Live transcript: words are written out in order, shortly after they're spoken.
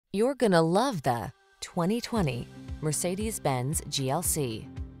You're gonna love the 2020 Mercedes-Benz GLC.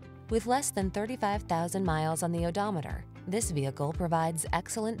 With less than 35,000 miles on the odometer, this vehicle provides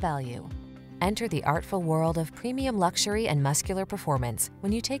excellent value. Enter the artful world of premium luxury and muscular performance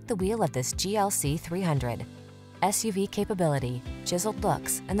when you take the wheel of this GLC 300. SUV capability, chiseled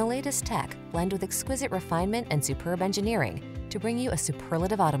looks, and the latest tech blend with exquisite refinement and superb engineering to bring you a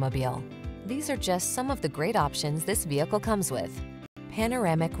superlative automobile. These are just some of the great options this vehicle comes with: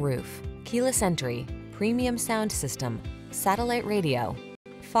 panoramic roof, keyless entry, premium sound system, satellite radio,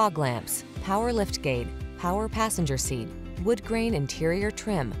 fog lamps, power liftgate, power passenger seat, wood grain interior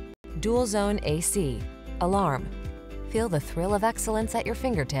trim, dual zone AC, alarm. Feel the thrill of excellence at your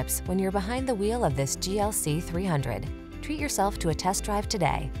fingertips when you're behind the wheel of this GLC 300. Treat yourself to a test drive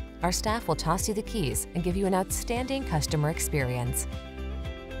today. Our staff will toss you the keys and give you an outstanding customer experience.